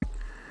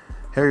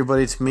Hey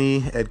everybody, it's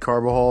me, Ed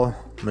Carbajal,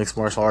 mixed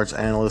martial arts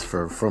analyst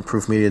for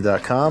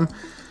frontproofmedia.com.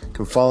 You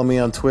can follow me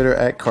on Twitter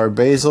at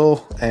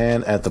Carbazal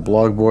and at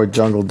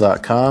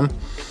theblogboardjungle.com.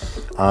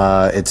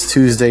 It's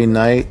Tuesday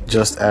night,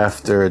 just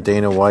after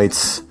Dana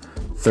White's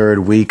third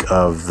week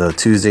of the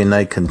Tuesday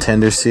Night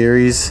Contender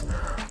Series.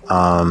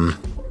 So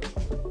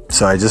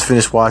I just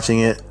finished watching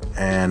it,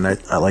 and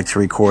I like to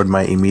record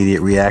my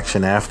immediate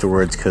reaction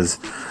afterwards because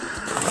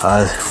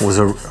it was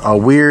a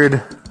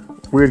weird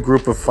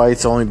group of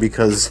fights, only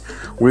because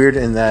weird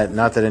in that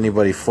not that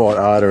anybody fought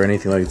odd or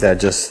anything like that,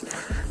 just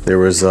there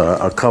was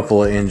a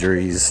couple of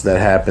injuries that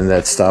happened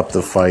that stopped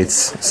the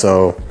fights,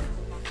 so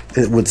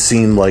it would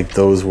seem like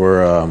those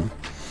were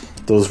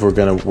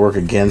going to work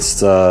against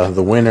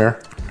the winner.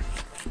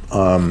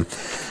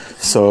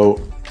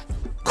 So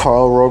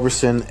Karl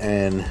Roberson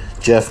and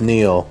Jeff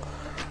Neal,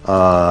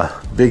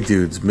 big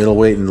dudes,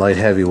 middleweight and light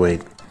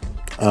heavyweight,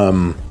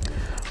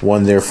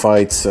 won their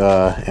fights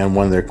and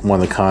won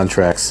the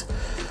contracts.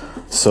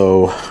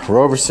 So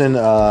Roberson,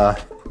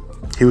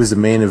 he was the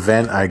main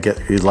event.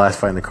 His last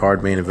fight in the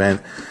card, main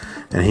event,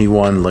 and he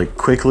won like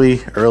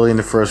quickly early in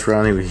the first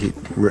round. He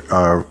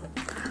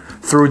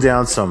threw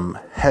down some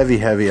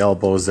heavy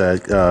elbows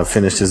that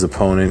finished his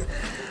opponent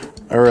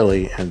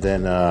early, and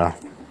then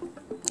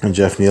and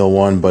Jeff Neal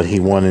won, but he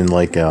won in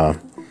like I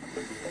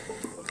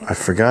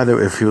forgot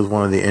if he was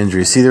one of the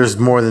injuries. See, there's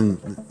more than,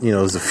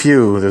 there's a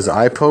few. There's an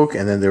eye poke,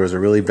 and then there was a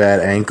really bad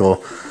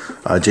ankle.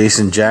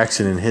 Jason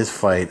Jackson in his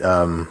fight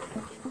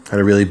had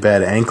a really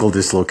bad ankle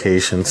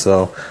dislocation,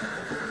 so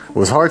it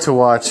was hard to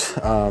watch.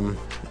 And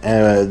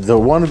the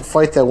one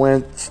fight that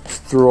went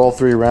through all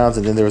three rounds,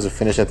 and then there was a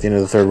finish at the end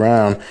of the third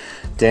round,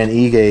 Dan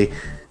Ige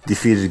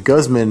defeated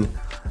Guzman,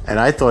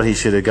 and I thought he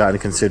should have gotten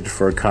considered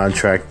for a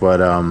contract,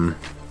 but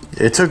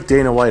it took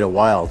Dana White a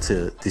while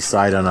to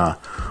decide on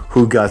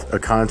who got a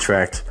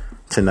contract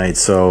tonight.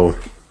 So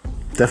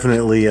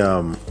definitely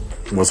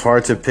was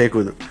hard to pick,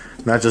 with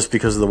not just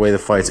because of the way the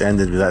fights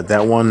ended.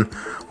 That one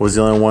was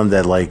the only one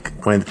that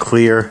went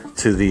clear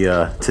to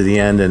the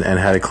end and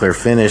had a clear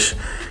finish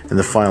in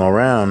the final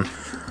round.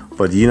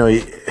 But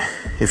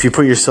if you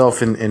put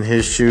yourself in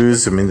his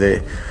shoes, I mean,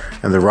 the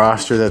huge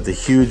roster that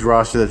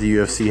the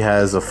UFC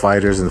has of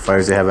fighters and the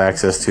fighters they have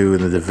access to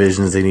and the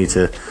divisions they need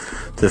to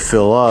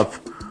fill up.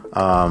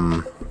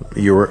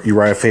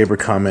 Uriah Faber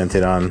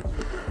commented on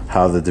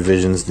how the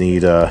divisions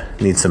need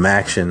some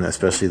action,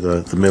 especially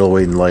the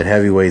middleweight and light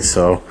heavyweight.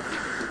 So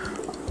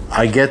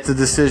I get the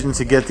decision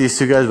to get these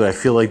two guys, but I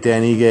feel like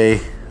Dan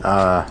Ige,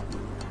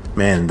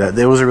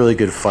 that was a really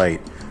good fight.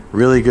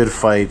 Really good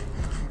fight.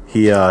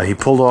 He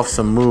pulled off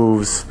some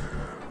moves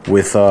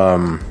with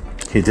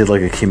he did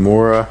like a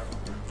Kimura,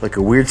 like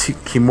a weird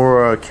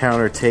Kimura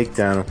counter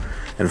takedown,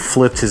 and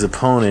flipped his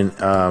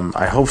opponent.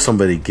 I hope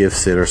somebody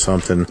gifts it or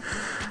something.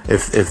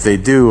 If they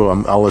do,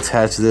 I'll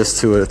attach this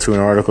to an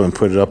article and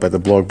put it up at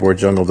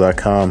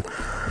theblogboardjungle.com.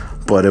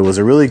 But it was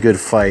a really good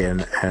fight,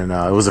 and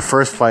it was the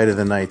first fight of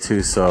the night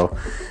too. So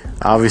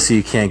obviously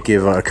you can't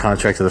give a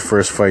contract to the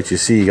first fight you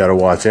see. You got to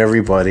watch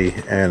everybody,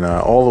 and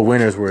all the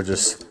winners were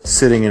just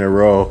sitting in a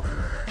row.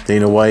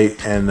 Dana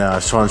White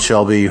and Sean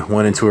Shelby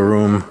went into a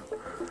room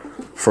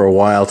for a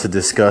while to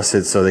discuss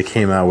it, so they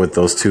came out with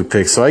those two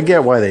picks. So I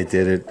get why they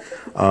did it.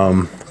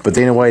 But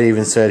Dana White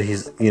even said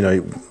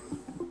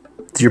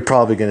you're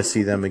probably going to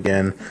see them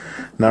again,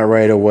 not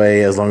right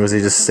away, as long as they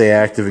just stay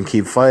active and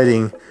keep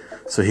fighting,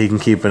 so he can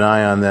keep an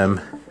eye on them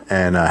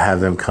and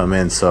have them come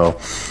in. So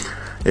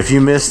if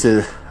you missed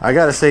it, I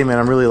got to say, man,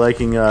 I'm really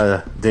liking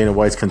Dana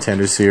White's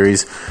Contender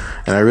Series,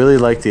 and I really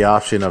like the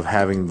option of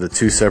having the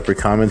two separate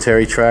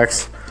commentary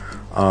tracks.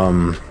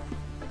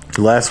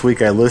 Last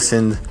week I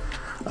listened.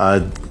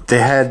 They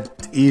had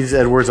Yves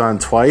Edwards on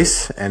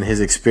twice, and his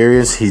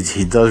experience,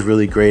 he does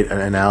really great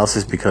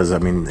analysis, because, I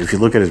mean, if you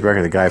look at his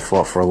record, the guy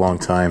fought for a long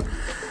time.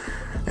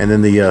 And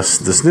then the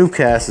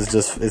Snoopcast is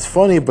it's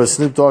funny, but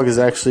Snoop Dogg is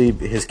actually,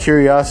 his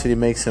curiosity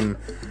makes him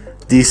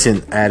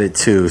decent at it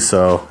too.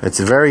 So it's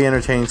very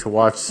entertaining to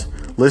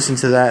listen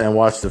to that and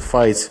watch the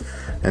fights,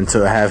 and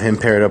to have him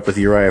paired up with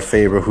Uriah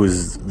Faber,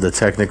 who's the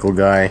technical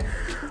guy.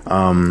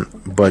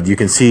 But you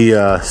can see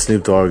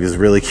Snoop Dogg is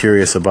really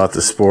curious about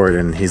the sport,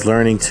 and he's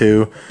learning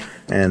too.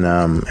 And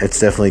it's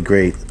definitely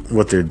great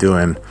what they're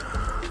doing.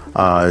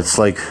 It's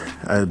like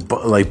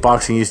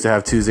boxing used to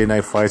have Tuesday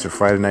night fights or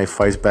Friday night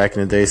fights back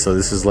in the day. So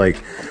this is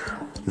like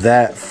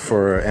that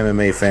for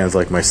MMA fans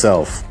like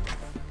myself.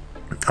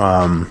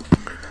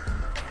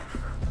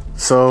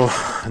 So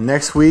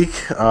next week,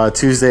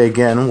 Tuesday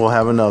again, we'll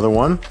have another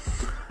one.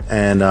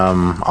 And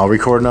I'll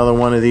record another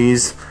one of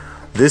these.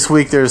 This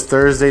week there's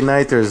Thursday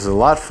night. There's a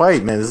lot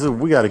fight, man.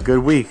 We got a good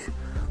week.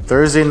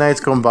 Thursday night's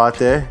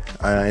Combate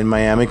in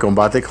Miami,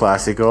 Combate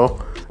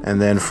Clásico, and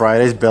then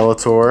Friday's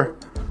Bellator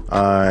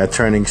at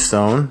Turning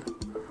Stone,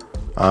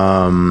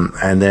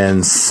 and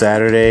then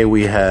Saturday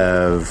we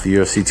have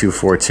UFC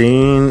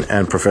 214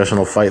 and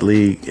Professional Fight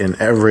League in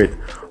Everett,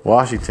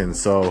 Washington.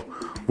 So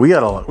we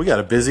got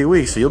a busy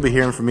week. So you'll be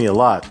hearing from me a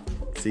lot.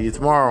 See you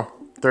tomorrow,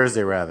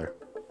 Thursday rather.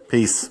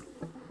 Peace.